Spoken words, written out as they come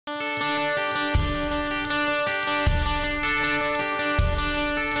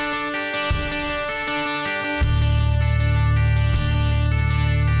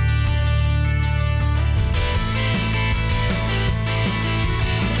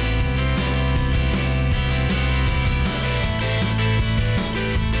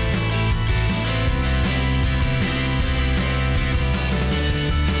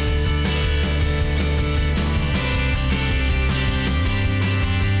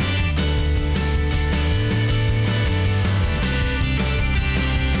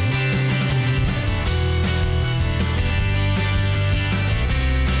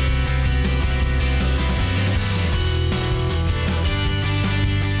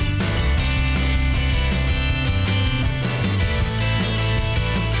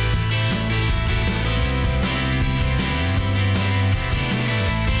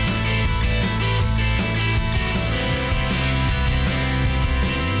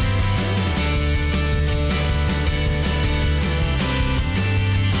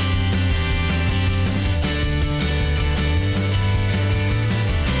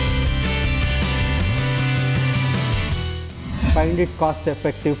find it cost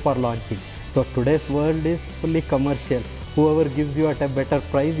effective for launching. So today's world is fully commercial. Whoever gives you at a better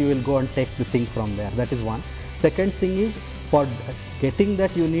price, you will go and take the thing from there. That is one. Second thing is, for getting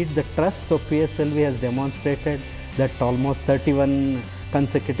that you need the trust. So PSLV has demonstrated that almost 31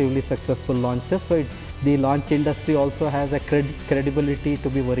 consecutively successful launches. So the launch industry also has a credibility to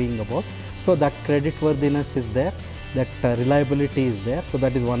be worrying about. So that creditworthiness is there, that reliability is there. So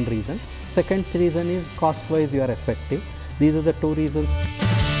that is one reason. Second reason is, cost wise you are effective. These are the two reasons.